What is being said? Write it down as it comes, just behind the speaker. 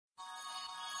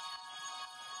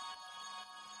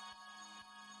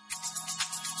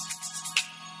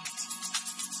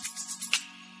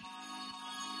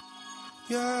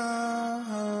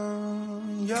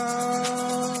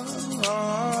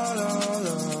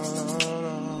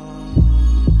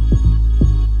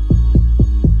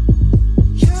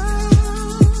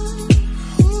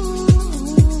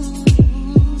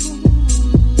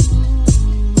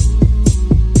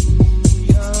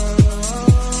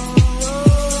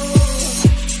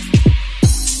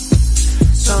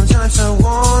Sometimes I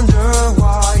wonder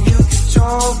why you keep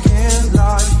talking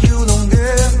like you don't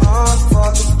give a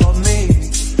fuck about me.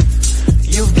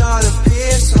 You've got a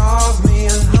piece of me,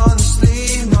 and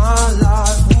honestly my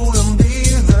life wouldn't be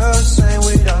the same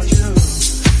without you.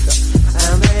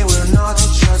 And they were not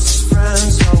just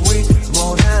friends, are we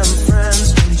more than friends?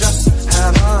 And just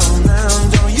have a man,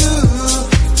 don't you?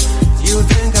 You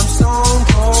think I'm stone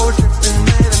cold, tripping,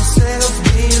 made himself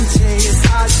being teased.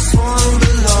 I just wanna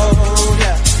below,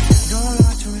 yeah. Don't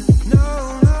lie to me, no,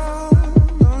 no,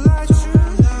 don't lie to me,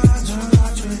 don't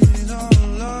lie to me,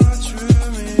 don't lie to me,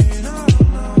 no,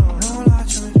 no, don't lie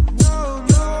to me, no,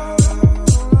 no,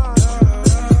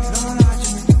 don't lie to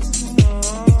me, no.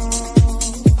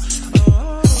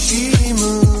 She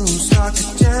moves like a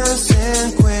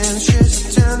dancing queen, she's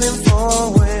attending for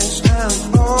wings, and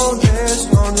all this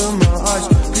under my eyes.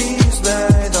 Please,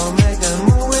 babe, don't make them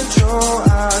move with your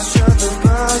eyes. Shut the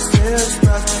past is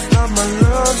past, but my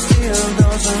love still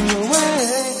doesn't know way.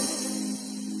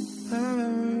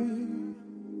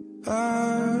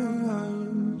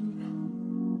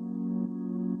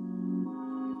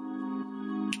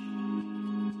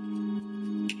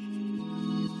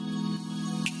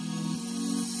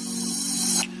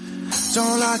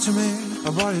 Don't lie to me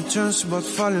about your chance, about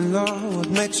falling in love. What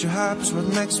makes you happy is what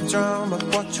makes you drown. But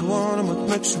what you want and what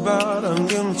makes you bad, and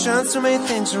give me a chance to make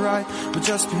things right. But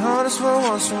just be honest for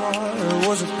once in a while. It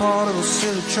was a part of a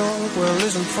silly joke. Well,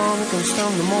 isn't fun, you can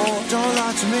stand no more. Don't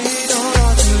lie to me, don't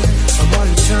lie to me about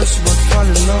your chance, about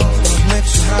falling in love. What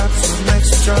makes you happy is what makes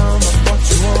you drown. But what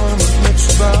you want and what makes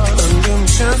you bad, and give me a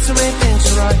chance to make things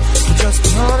right. But just be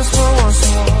honest for once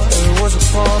in a while. It was a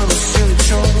part of a silly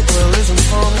joke.